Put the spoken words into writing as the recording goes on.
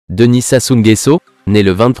Denis Sassou, né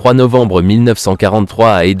le 23 novembre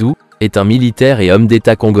 1943 à Edou, est un militaire et homme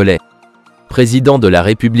d'État congolais. Président de la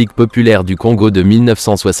République populaire du Congo de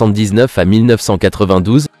 1979 à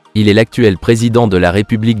 1992, il est l'actuel président de la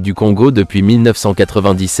République du Congo depuis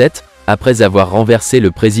 1997, après avoir renversé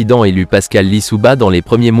le président élu Pascal Lissouba dans les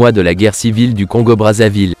premiers mois de la guerre civile du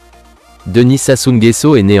Congo-Brazzaville. Denis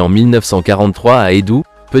Sassou est né en 1943 à Edou,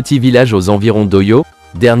 petit village aux environs d'Oyo,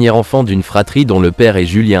 dernier enfant d'une fratrie dont le père est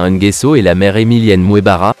Julien Nguesso et la mère Émilienne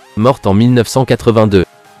Mouebara, morte en 1982.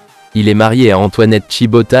 Il est marié à Antoinette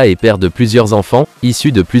Chibota et père de plusieurs enfants,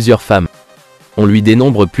 issus de plusieurs femmes. On lui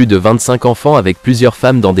dénombre plus de 25 enfants avec plusieurs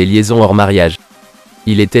femmes dans des liaisons hors mariage.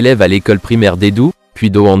 Il est élève à l'école primaire d'Edou,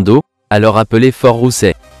 puis d'Oando, alors appelé Fort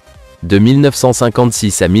Rousset. De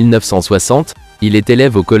 1956 à 1960, il est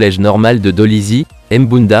élève au collège normal de Dolizy,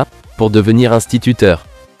 Mbunda, pour devenir instituteur.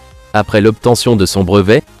 Après l'obtention de son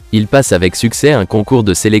brevet, il passe avec succès un concours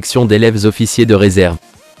de sélection d'élèves officiers de réserve.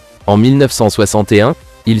 En 1961,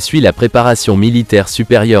 il suit la préparation militaire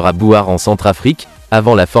supérieure à Bouar en Centrafrique,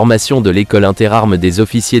 avant la formation de l'école interarmes des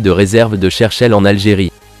officiers de réserve de Cherchell en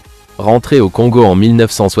Algérie. Rentré au Congo en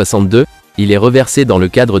 1962, il est reversé dans le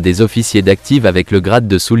cadre des officiers d'active avec le grade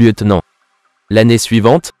de sous-lieutenant. L'année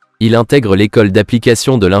suivante, il intègre l'école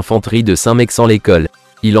d'application de l'infanterie de Saint-Mexan-l'École.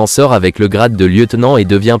 Il en sort avec le grade de lieutenant et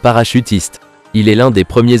devient parachutiste. Il est l'un des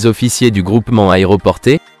premiers officiers du groupement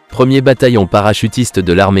aéroporté, premier bataillon parachutiste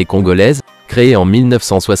de l'armée congolaise, créé en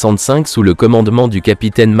 1965 sous le commandement du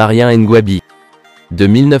capitaine Marien Ngouabi. De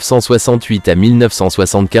 1968 à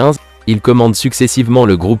 1975, il commande successivement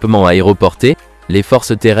le groupement aéroporté, les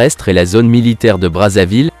forces terrestres et la zone militaire de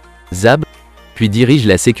Brazzaville, ZAB, puis dirige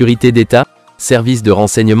la sécurité d'État, service de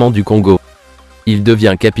renseignement du Congo. Il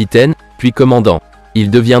devient capitaine, puis commandant. Il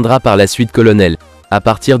deviendra par la suite colonel. À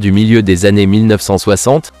partir du milieu des années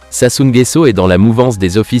 1960, Sassou est dans la mouvance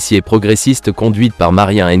des officiers progressistes conduite par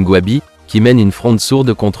Marien Ngouabi, qui mène une fronde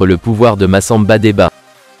sourde contre le pouvoir de Massamba Deba.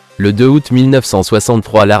 Le 2 août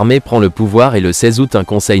 1963, l'armée prend le pouvoir et le 16 août, un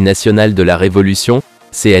Conseil national de la Révolution,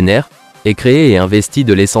 CNR, est créé et investi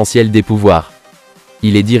de l'essentiel des pouvoirs.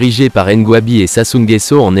 Il est dirigé par Ngouabi et Sassou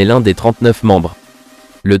en est l'un des 39 membres.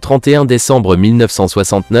 Le 31 décembre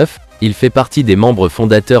 1969, il fait partie des membres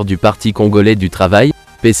fondateurs du Parti congolais du travail,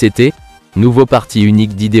 PCT, nouveau parti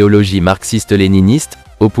unique d'idéologie marxiste-léniniste,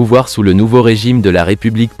 au pouvoir sous le nouveau régime de la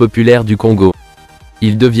République populaire du Congo.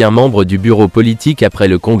 Il devient membre du bureau politique après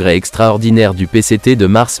le congrès extraordinaire du PCT de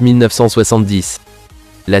mars 1970.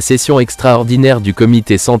 La session extraordinaire du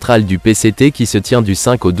comité central du PCT qui se tient du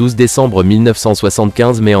 5 au 12 décembre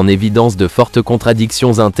 1975 met en évidence de fortes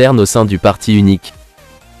contradictions internes au sein du parti unique.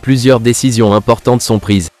 Plusieurs décisions importantes sont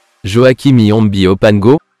prises. Joachim Iombi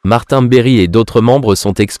Opango, Martin Berry et d'autres membres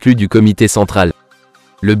sont exclus du comité central.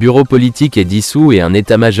 Le bureau politique est dissous et un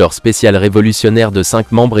état-major spécial révolutionnaire de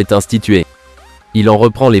 5 membres est institué. Il en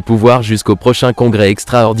reprend les pouvoirs jusqu'au prochain congrès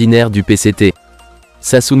extraordinaire du PCT.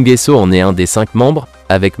 Sassou en est un des 5 membres,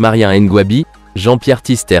 avec Marien Ngouabi, Jean-Pierre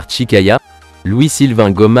Tister Chikaya,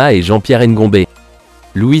 Louis-Sylvain Goma et Jean-Pierre Ngombe.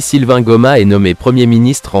 Louis-Sylvain Goma est nommé Premier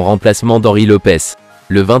ministre en remplacement d'Henri Lopez.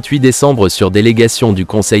 Le 28 décembre, sur délégation du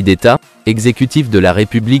Conseil d'État, exécutif de la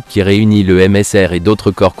République qui réunit le MSR et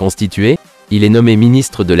d'autres corps constitués, il est nommé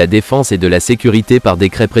ministre de la Défense et de la Sécurité par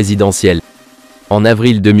décret présidentiel. En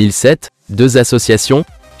avril 2007, 2 associations,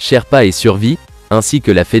 Sherpa et Survie, ainsi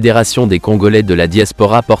que la Fédération des Congolais de la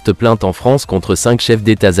diaspora portent plainte en France contre 5 chefs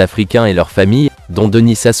d'État africains et leurs familles, dont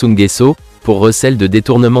Denis Sassou, pour recel de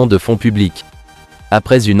détournement de fonds publics.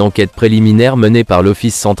 Après une enquête préliminaire menée par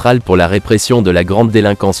l'Office central pour la répression de la grande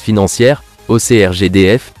délinquance financière,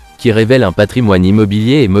 OCRGDF, qui révèle un patrimoine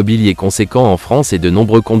immobilier et mobilier conséquent en France et de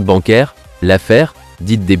nombreux comptes bancaires, l'affaire,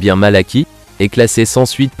 dite des biens mal acquis, est classée sans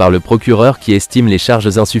suite par le procureur qui estime les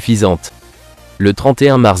charges insuffisantes. Le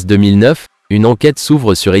 31 mars 2009, une enquête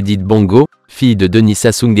s'ouvre sur Edith Bongo, fille de Denis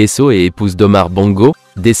Sassou et épouse d'Omar Bongo,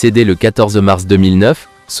 décédée le 14 mars 2009,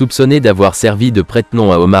 soupçonnée d'avoir servi de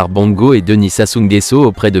prête-nom à Omar Bongo et Denis Sassou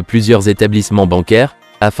auprès de plusieurs établissements bancaires,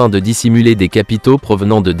 afin de dissimuler des capitaux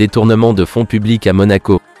provenant de détournement de fonds publics à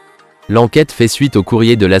Monaco. L'enquête fait suite au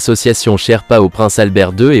courrier de l'association Sherpa au prince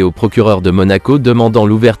Albert II et au procureur de Monaco demandant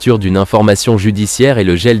l'ouverture d'une information judiciaire et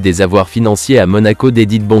le gel des avoirs financiers à Monaco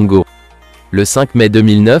d'Edith Bongo. Le 5 mai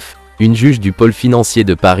 2009, une juge du pôle financier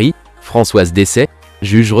de Paris, Françoise Dessay,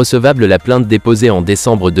 juge recevable la plainte déposée en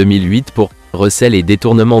décembre 2008 pour recel et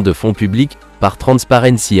détournement de fonds publics par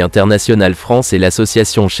Transparency International France et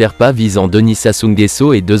l'association Sherpa visant Denis Sassou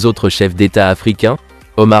et 2 autres chefs d'État africains,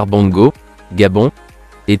 Omar Bongo, Gabon,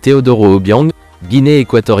 et Théodoro Obiang, Guinée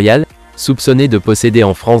équatoriale, soupçonnés de posséder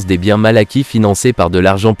en France des biens mal acquis financés par de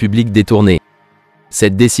l'argent public détourné.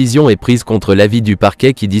 Cette décision est prise contre l'avis du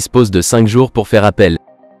parquet qui dispose de 5 jours pour faire appel.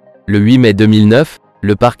 Le 8 mai 2009,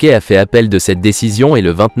 le parquet a fait appel de cette décision et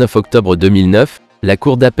le 29 octobre 2009, la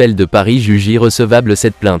Cour d'appel de Paris juge irrecevable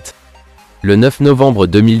cette plainte. Le 9 novembre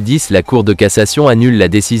 2010, la Cour de cassation annule la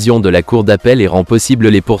décision de la Cour d'appel et rend possible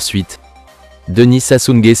les poursuites. Denis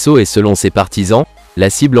Sassou est, selon ses partisans, la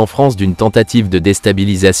cible en France d'une tentative de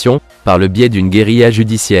déstabilisation, par le biais d'une guérilla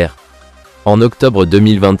judiciaire. En octobre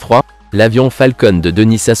 2023, l'avion Falcon de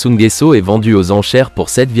Denis Sassou est vendu aux enchères pour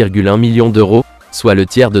 7,1 millions d'euros, soit le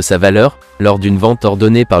tiers de sa valeur, lors d'une vente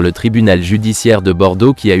ordonnée par le tribunal judiciaire de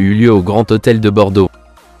Bordeaux qui a eu lieu au Grand Hôtel de Bordeaux.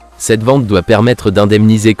 Cette vente doit permettre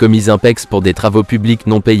d'indemniser Commis Impex pour des travaux publics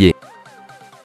non payés.